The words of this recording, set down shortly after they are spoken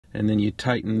and then you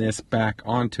tighten this back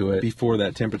onto it before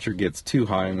that temperature gets too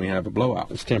high and we have a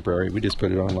blowout. It's temporary. We just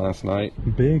put it on last night.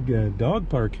 Big dog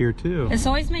park here too. This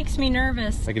always makes me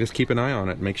nervous. I can just keep an eye on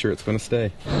it and make sure it's going to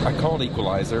stay. I called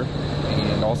Equalizer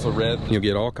and also read you'll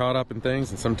get all caught up in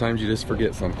things and sometimes you just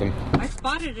forget something. I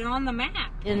spotted it on the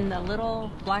map in the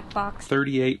little black box.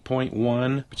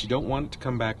 38.1, but you don't want it to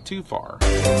come back too far.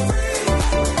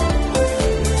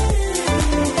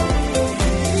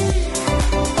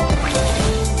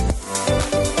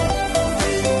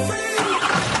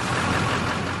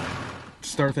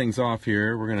 Start things off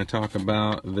here, we're going to talk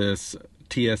about this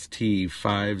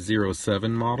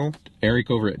TST-507 model.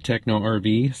 Eric over at Techno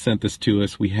RV sent this to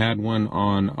us. We had one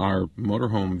on our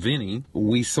motorhome Vinny.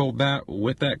 We sold that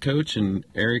with that coach, and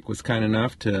Eric was kind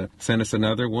enough to send us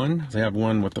another one. They have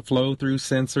one with the flow-through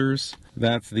sensors.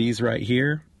 That's these right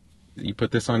here. You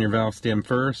put this on your valve stem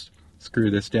first,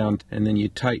 screw this down, and then you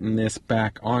tighten this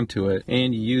back onto it,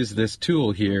 and you use this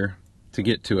tool here to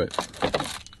get to it.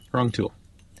 Wrong tool.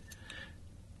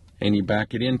 And you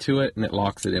back it into it and it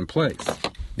locks it in place.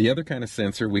 The other kind of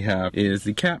sensor we have is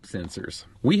the cap sensors.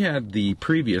 We had the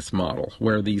previous model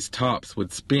where these tops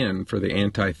would spin for the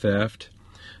anti-theft.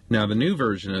 Now the new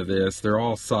version of this, they're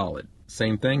all solid.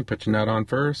 Same thing, put your nut on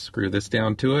first, screw this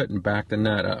down to it and back the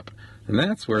nut up. And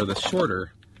that's where the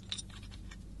shorter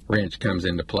wrench comes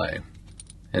into play.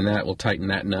 And that will tighten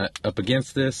that nut up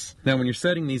against this. Now when you're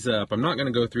setting these up, I'm not going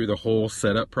to go through the whole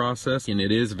setup process, and it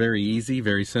is very easy,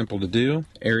 very simple to do.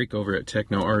 Eric over at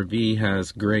Techno RV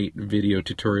has great video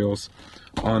tutorials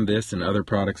on this and other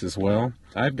products as well.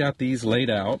 I've got these laid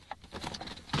out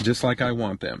just like I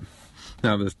want them.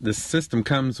 Now this system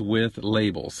comes with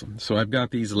labels. So I've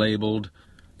got these labeled.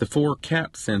 The 4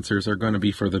 cap sensors are going to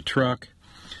be for the truck,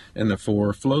 and the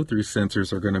 4 flow-through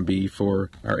sensors are going to be for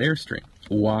our airstream.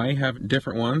 Why have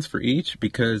different ones for each?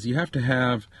 Because you have to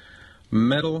have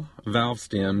metal valve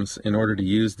stems in order to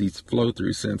use these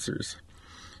flow-through sensors.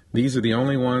 These are the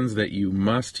only ones that you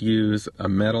must use a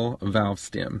metal valve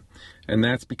stem. And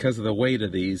that's because of the weight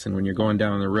of these, and when you're going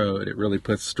down the road, it really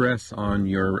puts stress on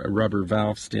your rubber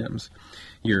valve stems.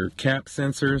 Your cap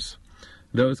sensors,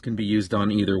 those can be used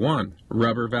on either one.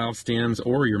 Rubber valve stems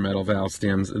or your metal valve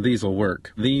stems, these will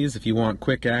work. These, if you want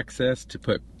quick access to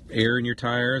put air in your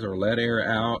tires or let air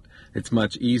out, it's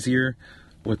much easier.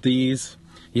 With these,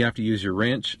 you have to use your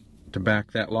wrench to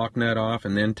back that lock nut off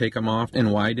and then take them off.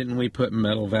 And why didn't we put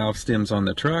metal valve stems on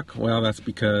the truck? Well, that's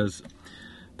because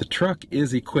the truck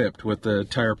is equipped with a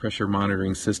tire pressure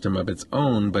monitoring system of its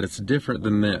own, but it's different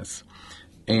than this.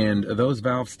 And those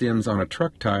valve stems on a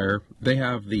truck tire, they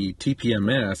have the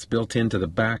TPMS built into the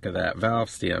back of that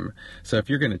valve stem. So if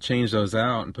you're going to change those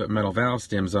out and put metal valve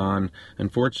stems on,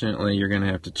 unfortunately you're going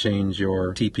to have to change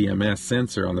your TPMS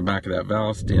sensor on the back of that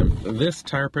valve stem. This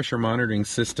tire pressure monitoring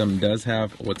system does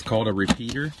have what's called a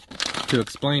repeater. To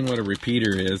explain what a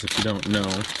repeater is, if you don't know,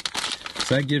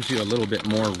 so that gives you a little bit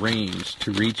more range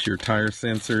to reach your tire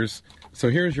sensors. So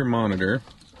here's your monitor.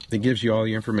 It gives you all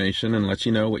the information and lets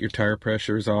you know what your tire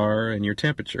pressures are and your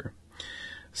temperature.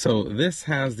 So this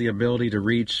has the ability to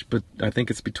reach, but I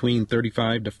think it's between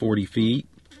 35 to 40 feet.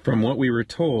 From what we were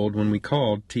told when we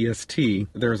called TST,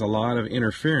 there's a lot of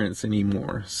interference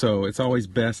anymore, so it's always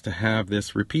best to have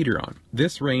this repeater on.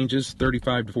 This ranges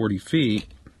 35 to 40 feet,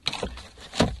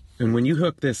 and when you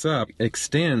hook this up, it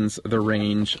extends the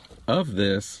range of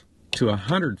this to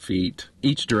 100 feet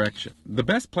each direction. The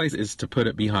best place is to put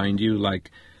it behind you,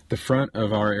 like the front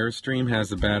of our airstream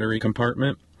has a battery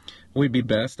compartment. We'd be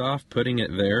best off putting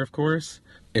it there, of course.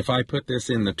 If I put this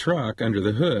in the truck under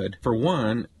the hood, for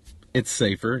one, it's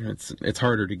safer, it's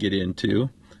harder to get into,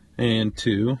 and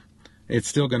 2, it's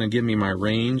still going to give me my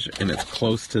range, and it's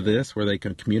close to this where they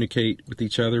can communicate with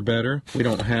each other better. We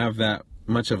don't have that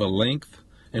much of a length,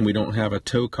 and we don't have a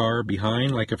tow car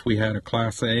behind like if we had a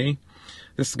Class A.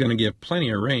 This is going to give plenty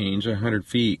of range, 100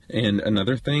 feet. And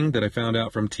another thing that I found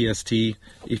out from TST,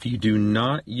 if you do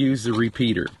not use the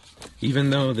repeater, even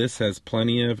though this has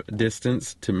plenty of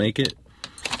distance to make it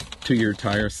to your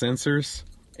tire sensors,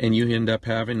 and you end up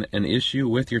having an issue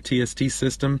with your TST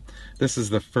system, this is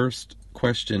the first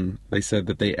question they said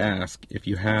that they ask if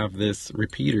you have this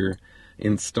repeater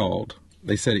installed.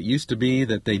 They said it used to be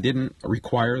that they didn't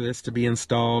require this to be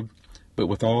installed, but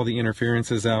with all the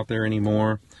interferences out there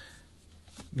anymore,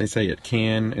 they say it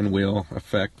can and will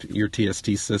affect your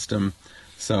TST system,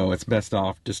 so it's best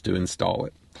off just to install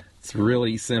it. It's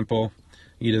really simple.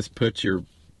 You just put your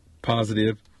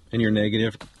positive and your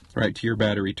negative right to your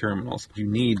battery terminals. You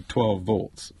need 12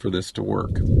 volts for this to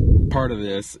work. Part of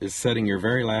this is setting your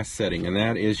very last setting, and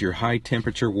that is your high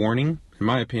temperature warning. In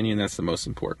my opinion, that's the most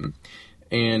important.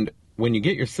 And when you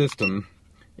get your system,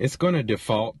 it's going to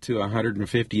default to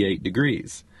 158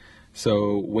 degrees.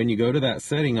 So when you go to that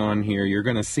setting on here, you're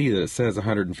going to see that it says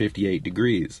 158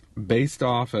 degrees. Based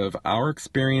off of our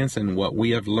experience and what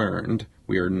we have learned,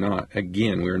 we are not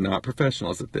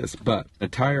professionals at this, but a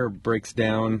tire breaks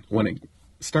down when it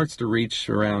starts to reach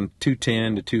around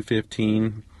 210 to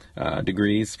 215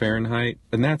 degrees Fahrenheit,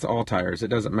 and that's all tires. It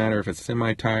doesn't matter if it's a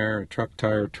semi tire, a truck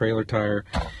tire, trailer tire,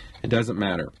 it doesn't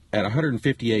matter. At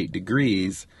 158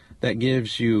 degrees, that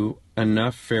gives you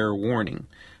enough fair warning.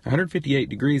 158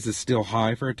 degrees is still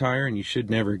high for a tire, and you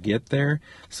should never get there.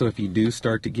 So if you do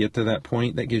start to get to that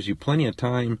point, that gives you plenty of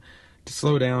time to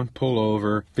slow down, pull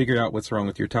over, figure out what's wrong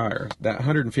with your tire. That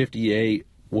 158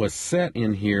 was set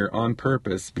in here on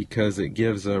purpose because it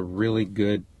gives a really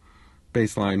good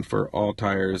baseline for all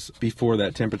tires before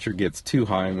that temperature gets too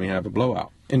high and we have a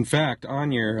blowout. In fact,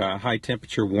 on your high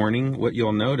temperature warning, what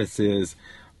you'll notice is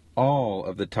all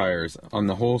of the tires on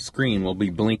the whole screen will be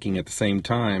blinking at the same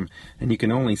time, and you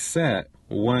can only set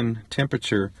one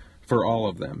temperature for all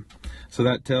of them. So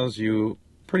that tells you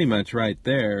pretty much right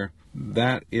there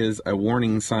that is a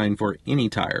warning sign for any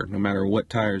tire, no matter what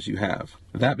tires you have.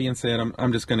 That being said,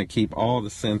 I'm just going to keep all the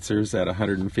sensors at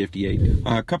 158.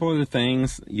 A couple other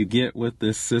things you get with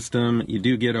this system: you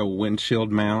do get a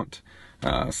windshield mount,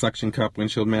 suction cup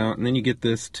windshield mount, and then you get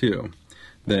this too,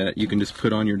 that you can just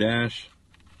put on your dash,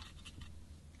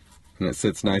 and it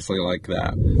sits nicely like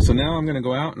that. So now I'm going to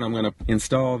go out and I'm going to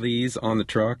install these on the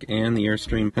truck and the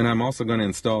Airstream, and I'm also going to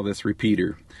install this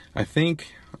repeater. I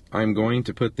think I'm going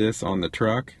to put this on the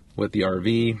truck with the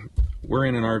RV. We're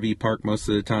in an RV park most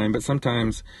of the time, but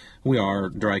sometimes we are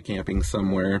dry camping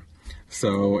somewhere.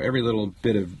 So every little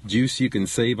bit of juice you can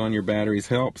save on your batteries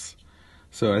helps.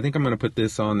 So I think I'm going to put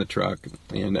this on the truck.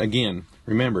 And again,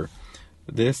 remember,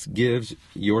 this gives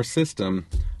your system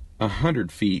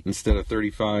 100 feet instead of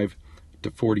 35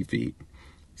 to 40 feet.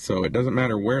 So it doesn't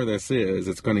matter where this is,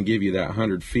 it's going to give you that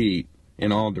 100 feet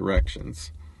in all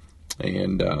directions.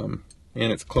 And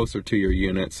it's closer to your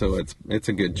unit, so it's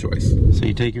a good choice. So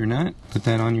you take your nut, put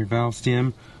that on your valve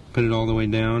stem, put it all the way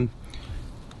down.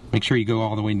 Make sure you go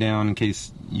all the way down in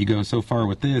case you go so far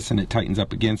with this and it tightens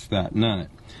up against that nut.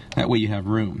 That way you have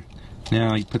room.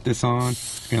 Now you put this on.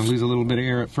 You're going to lose a little bit of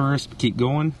air at first, but keep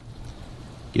going.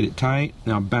 Get it tight.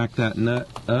 Now back that nut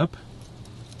up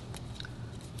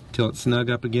till it's snug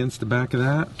up against the back of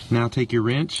that. Now take your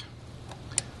wrench,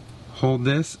 hold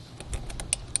this,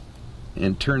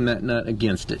 and turn that nut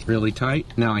against it really tight.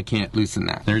 Now I can't loosen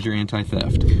that. There's your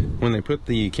anti-theft. When they put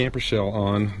the camper shell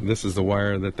on, this is the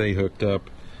wire that they hooked up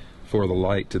for the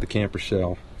light to the camper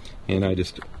shell, and I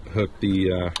just hooked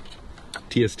the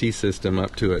TST system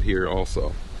up to it here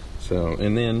also. So,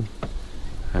 and then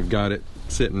I've got it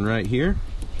sitting right here.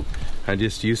 I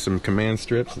just used some command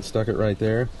strips and stuck it right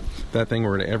there. If that thing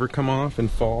were to ever come off and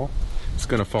fall, it's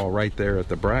going to fall right there at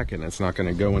the bracket, and it's not going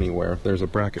to go anywhere. There's a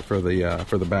bracket for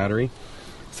the battery,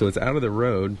 so it's out of the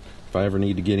road if I ever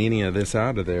need to get any of this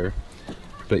out of there.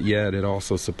 But yet it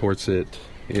also supports it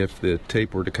if the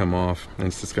tape were to come off, and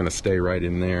it's just going to stay right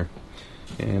in there.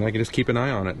 And I can just keep an eye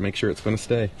on it and make sure it's going to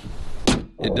stay.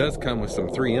 It does come with some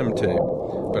 3M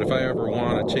tape, but if I ever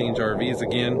want to change RVs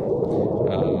again,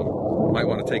 might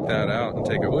want to take that out and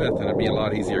take it with, and it'd be a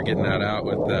lot easier getting that out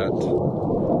with that.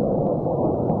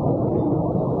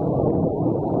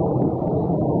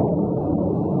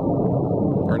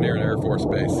 Or near an Air Force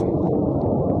base.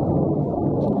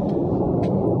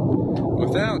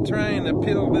 Without trying to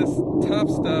peel this tough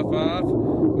stuff off,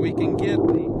 we can get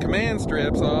the command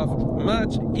strips off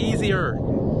much easier.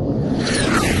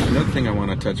 Another thing I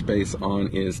want to touch base on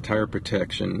is tire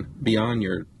protection beyond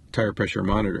your tire pressure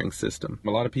monitoring system. A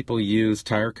lot of people use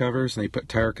tire covers and they put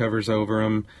tire covers over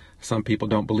them. Some people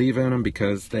don't believe in them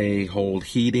because they hold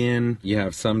heat in. You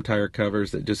have some tire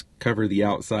covers that just cover the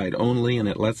outside only and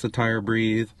it lets the tire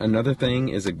breathe. Another thing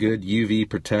is a good UV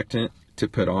protectant to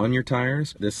put on your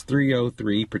tires. This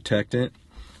 303 protectant,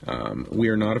 we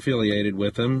are not affiliated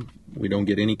with them. We don't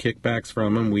get any kickbacks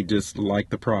from them. We just like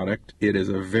the product. It is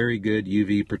a very good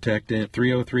UV protectant.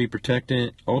 303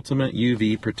 protectant, ultimate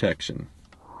UV protection.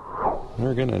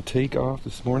 We're going to take off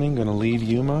this morning, going to leave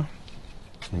Yuma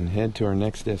and head to our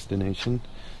next destination.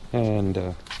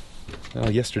 And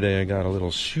yesterday I got a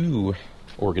little shoe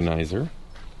organizer.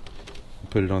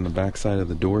 Put it on the back side of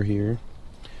the door here.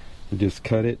 You just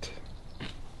cut it.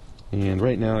 And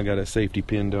right now I got a safety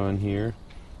pin on here.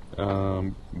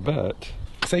 But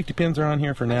safety pins are on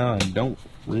here for now. I don't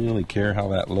really care how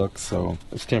that looks, so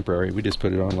it's temporary. We just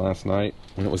put it on last night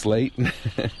when it was late.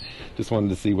 Just wanted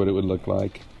to see what it would look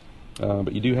like.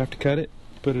 But you do have to cut it,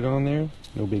 put it on there,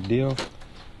 no big deal.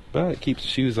 But it keeps the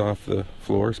shoes off the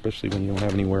floor, especially when you don't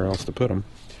have anywhere else to put them.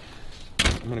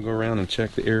 I'm gonna go around and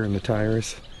check the air in the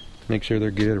tires, make sure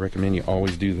they're good. I recommend you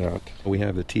always do that. We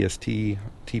have the TST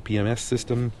TPMS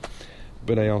system,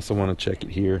 but I also want to check it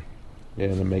here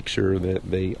and make sure that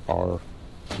they are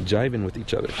jiving with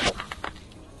each other.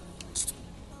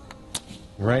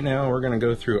 Right now we're going to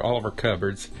go through all of our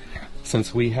cupboards,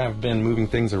 since we have been moving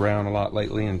things around a lot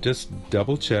lately, and just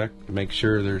double check to make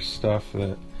sure there's stuff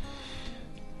that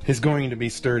is going to be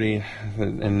sturdy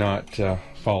and not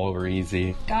fall over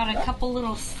easy. Got a couple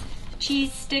little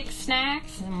cheese stick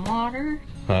snacks and water.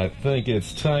 I think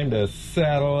it's time to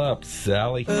saddle up,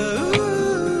 Sally.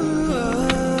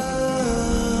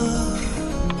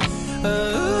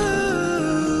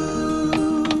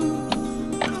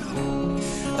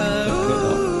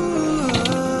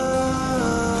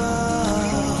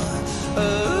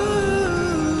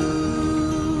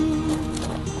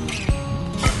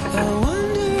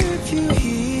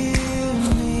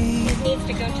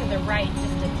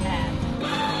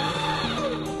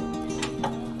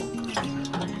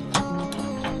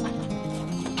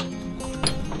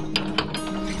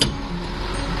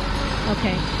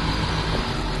 Okay.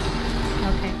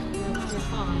 Okay. You're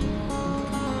fine.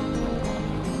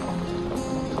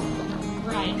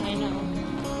 Right, I know.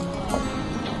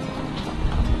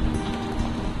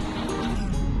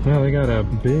 Well, they got a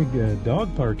big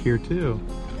dog park here too.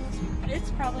 It's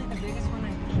probably the biggest one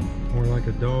I've seen. More like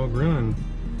a dog run.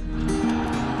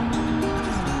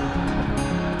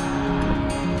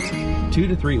 2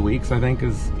 to 3 weeks, I think,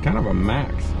 is kind of a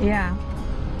max. Yeah.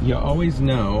 You always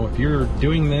know, if you're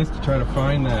doing this to try to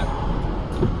find that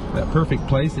perfect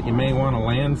place that you may want to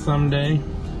land someday,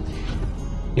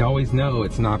 you always know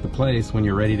it's not the place when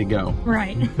you're ready to go.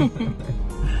 Right.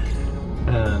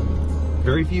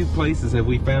 Very few places have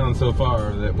we found so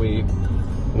far that we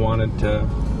wanted to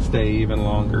stay even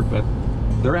longer, but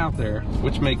they're out there,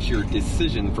 which makes your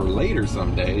decision for later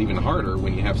someday even harder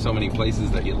when you have so many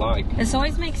places that you like. This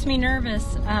always makes me nervous.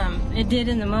 It did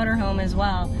in the motorhome as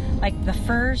well. Like the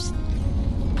first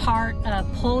part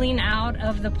of pulling out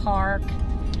of the park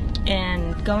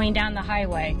and going down the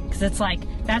highway, because it's like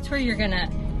that's where you're gonna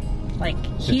like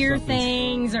hear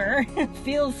things or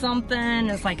feel something.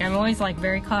 It's like I'm always like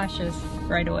very cautious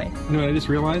right away. You know what I just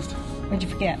realized? What'd you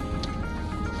forget?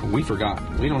 We forgot.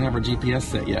 We don't have our GPS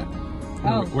set yet.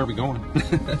 Oh. Where are we going?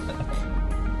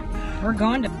 We're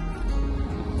going to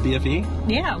BFE?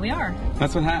 Yeah, we are.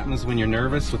 That's what happens when you're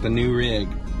nervous with a new rig.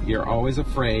 You're always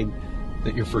afraid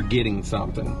that you're forgetting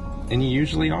something. And you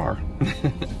usually are.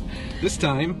 This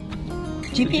time,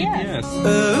 GPS.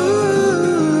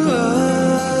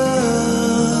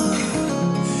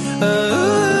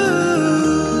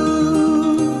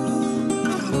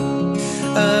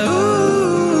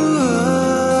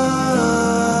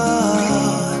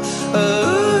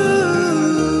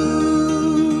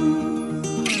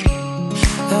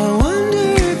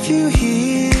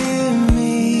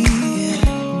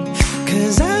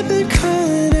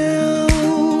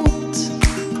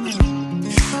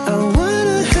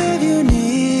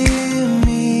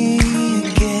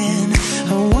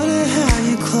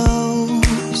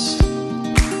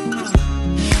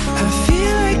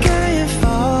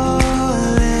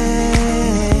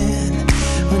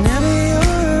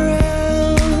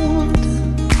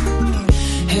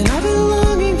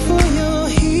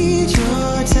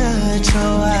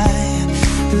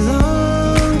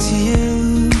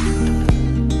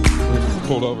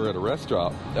 Pulled over at a rest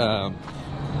stop.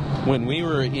 When we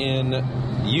were in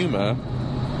Yuma,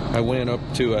 I went up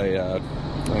to a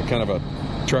kind of a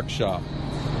truck shop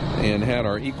and had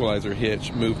our Equalizer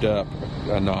hitch moved up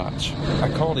a notch. I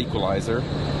called Equalizer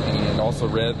and also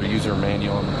read the user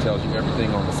manual, and it tells you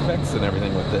everything on the specs and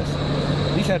everything with this.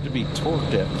 These have to be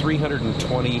torqued at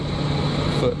 320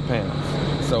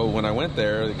 foot-pounds. So when I went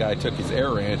there, the guy took his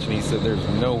air wrench and he said there's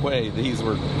no way these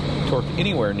were torqued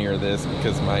anywhere near this,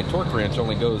 because my torque wrench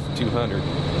only goes to 200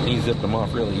 and he zipped them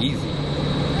off really easy.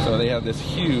 So they have this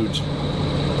huge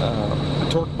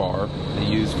torque bar they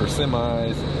use for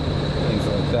semis, things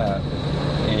like that,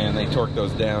 and they torque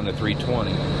those down to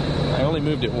 320. I only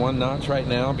moved it one notch right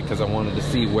now because I wanted to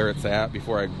see where it's at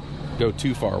before I go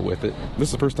too far with it. This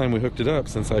is the first time we hooked it up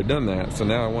since I've done that, so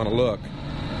now I want to look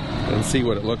and see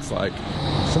what it looks like.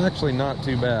 It's actually not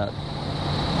too bad.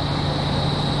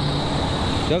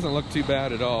 Doesn't look too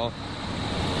bad at all.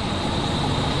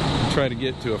 I'll try to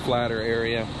get to a flatter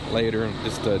area later and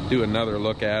just do another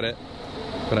look at it.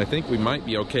 But I think we might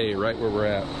be okay right where we're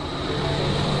at.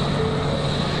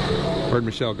 Where'd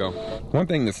Michelle go? One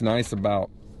thing that's nice about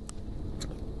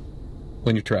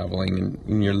when you're traveling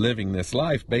and you're living this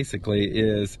life basically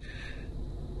is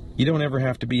you don't ever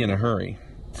have to be in a hurry.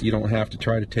 You don't have to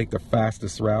try to take the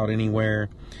fastest route anywhere.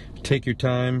 If take your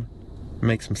time,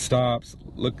 make some stops,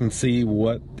 look and see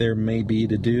what there may be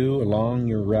to do along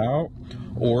your route,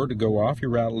 or to go off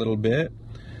your route a little bit.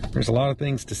 There's a lot of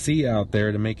things to see out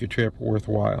there to make your trip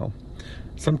worthwhile.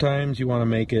 Sometimes you want to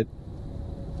make it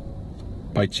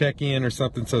by check-in or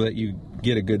something so that you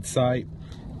get a good sight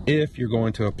if you're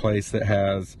going to a place that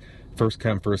has first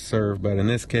come first serve, but in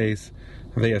this case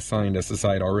they assigned us a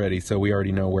site already, so we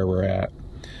already know where we're at,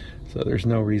 so there's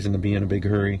no reason to be in a big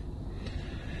hurry.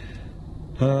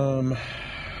 I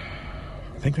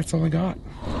think that's all I got.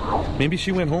 Maybe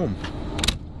she went home.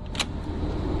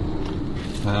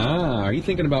 Ah, are you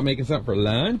thinking about making something for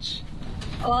lunch?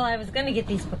 Well, I was gonna get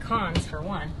these pecans for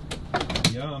one.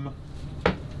 Yum.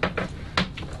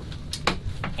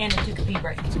 And a two-cup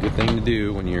break. It's a good thing to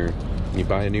do when you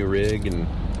buy a new rig and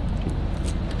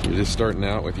you're just starting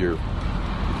out with your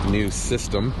new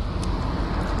system,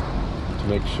 to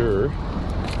make sure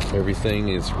everything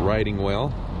is riding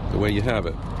well the way you have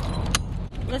it.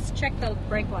 Let's check the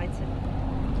brake lights.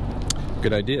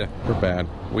 Good idea. We're bad.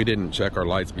 We didn't check our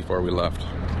lights before we left.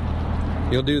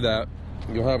 You'll do that.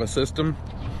 You'll have a system.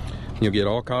 You'll get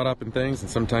all caught up in things, and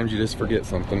sometimes you just forget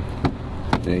something.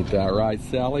 Ain't that right,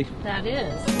 Sally? That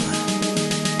is.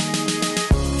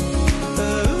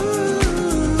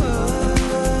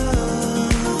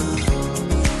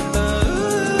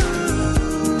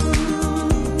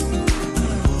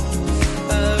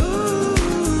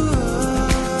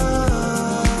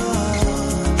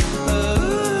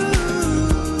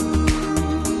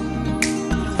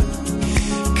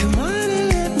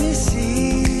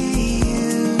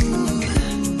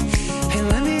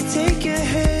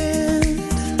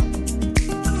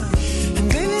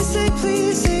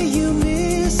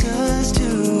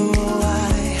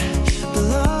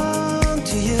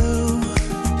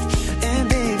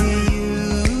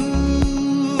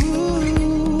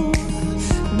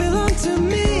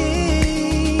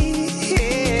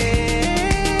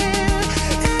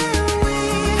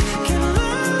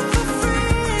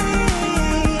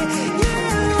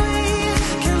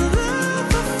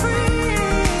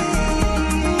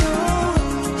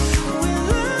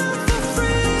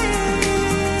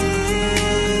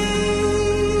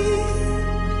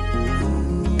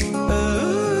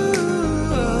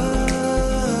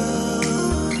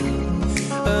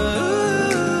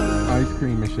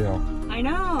 I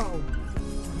know.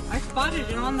 I spotted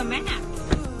it on the map.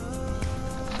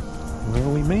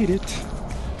 Well, we made it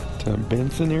to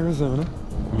Benson, Arizona,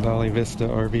 Valley Vista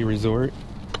RV Resort.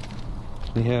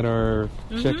 We had our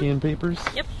check-in papers.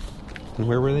 Yep. And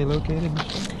where were they located?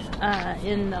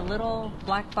 In the little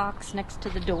black box next to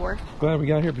the door. Glad we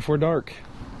got here before dark.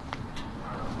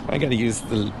 I gotta use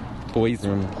the boys'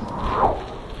 room.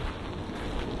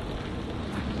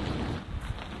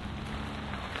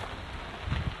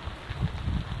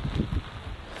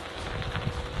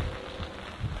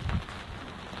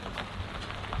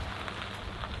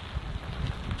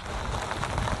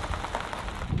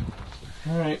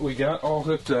 Alright, we got all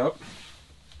hooked up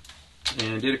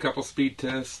and did a couple speed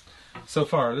tests. So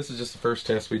far, this is just the first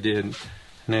test we did.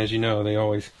 And as you know, they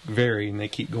always vary and they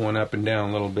keep going up and down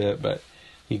a little bit, but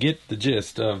you get the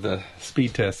gist of the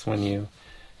speed tests when you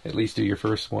at least do your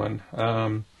first one.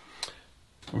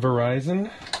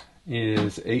 Verizon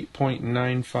is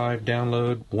 8.95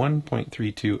 download,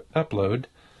 1.32 upload.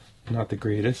 Not the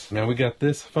greatest. Now we got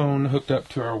this phone hooked up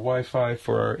to our Wi-Fi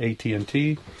for our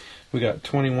AT&T. We got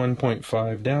 21.5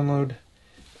 download,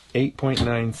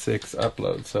 8.96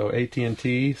 upload. So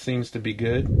AT&T seems to be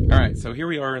good. Alright, so here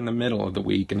we are in the middle of the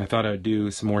week, and I thought I'd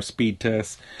do some more speed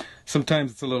tests.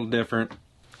 Sometimes it's a little different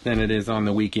than it is on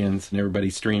the weekends and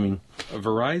everybody's streaming.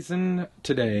 Verizon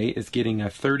today is getting a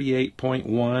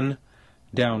 38.1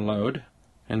 download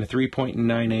and a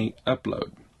 3.98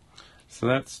 upload. So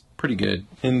that's pretty good.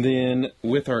 And then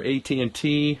with our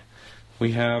AT&T,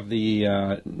 we have the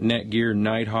Netgear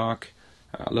Nighthawk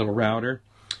little router.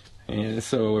 And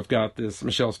so we've got this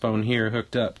Michelle's phone here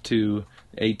hooked up to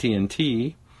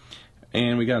AT&T,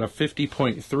 and we got a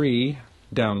 50.3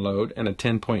 download and a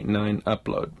 10.9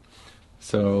 upload.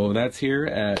 So that's here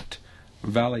at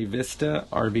Valley Vista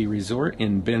RV Resort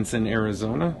in Benson,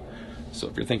 Arizona. So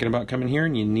if you're thinking about coming here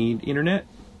and you need internet,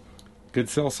 good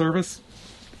cell service,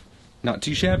 not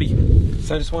too shabby.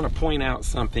 So I just want to point out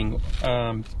something.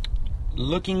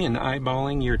 Looking and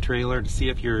eyeballing your trailer to see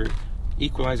if your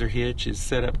Equalizer Hitch is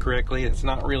set up correctly, it's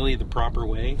not really the proper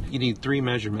way. You need 3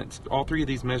 measurements. All 3 of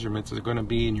these measurements are going to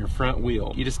be in your front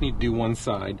wheel. You just need to do one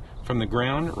side, from the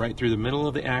ground right through the middle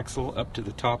of the axle up to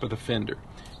the top of the fender.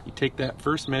 You take that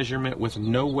first measurement with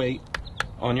no weight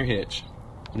on your hitch,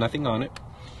 nothing on it.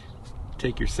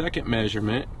 Take your second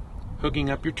measurement, hooking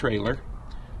up your trailer,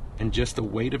 and just the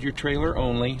weight of your trailer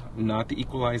only, not the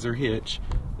Equalizer hitch,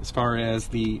 as far as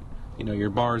the, you know, your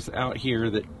bars out here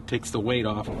that takes the weight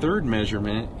off. Third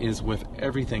measurement is with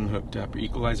everything hooked up, your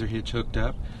Equalizer hitch hooked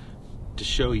up, to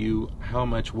show you how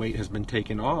much weight has been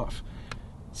taken off.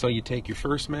 So you take your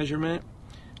first measurement.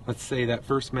 Let's say that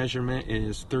first measurement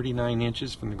is 39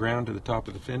 inches from the ground to the top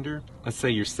of the fender. Let's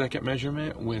say your second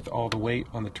measurement with all the weight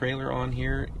on the trailer on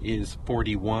here is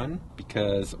 41,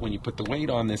 because when you put the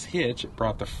weight on this hitch, it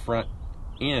brought the front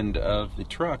end of the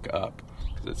truck up,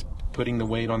 because it's putting the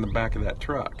weight on the back of that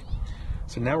truck.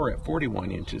 So now we're at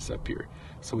 41 inches up here.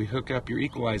 So we hook up your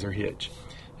Equalizer hitch,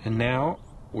 and now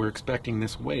we're expecting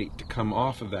this weight to come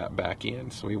off of that back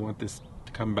end. So we want this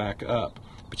to come back up,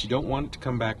 but you don't want it to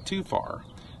come back too far.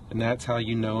 And that's how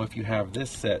you know if you have this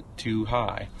set too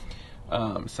high.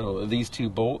 So these two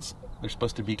bolts, they're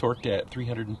supposed to be torqued at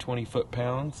 320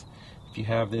 foot-pounds. If you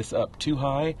have this up too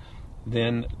high,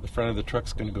 then the front of the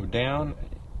truck's going to go down,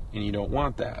 and you don't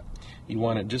want that. You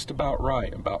want it just about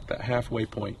right, about that halfway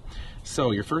point.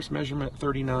 So your first measurement,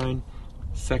 39.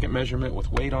 Second measurement with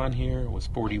weight on here was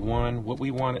 41. What we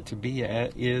want it to be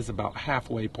at is about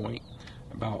halfway point,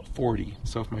 about 40.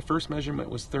 So if my first measurement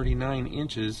was 39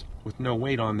 inches with no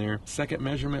weight on there, second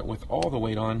measurement with all the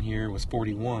weight on here was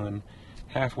 41.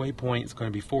 Halfway point is going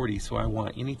to be 40, so I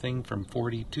want anything from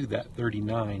 40 to that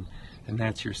 39, and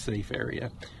that's your safe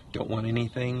area. Don't want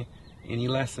anything any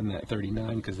less than that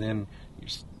 39, because then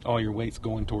all your weight's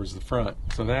going towards the front.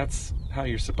 So that's how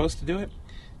you're supposed to do it.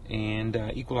 And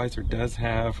Equalizer does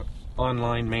have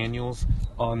online manuals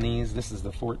on these. This is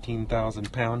the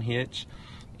 14,000 pound hitch,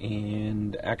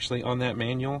 and actually on that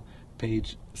manual,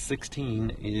 page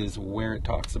 16 is where it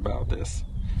talks about this.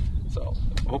 So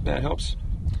hope that helps.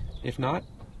 If not,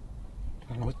 I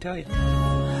don't know what to tell you.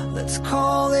 Let's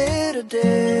call it a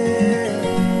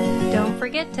day. Don't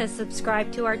forget to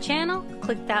subscribe to our channel,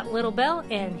 click that little bell,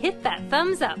 and hit that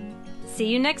thumbs up. See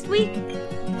you next week.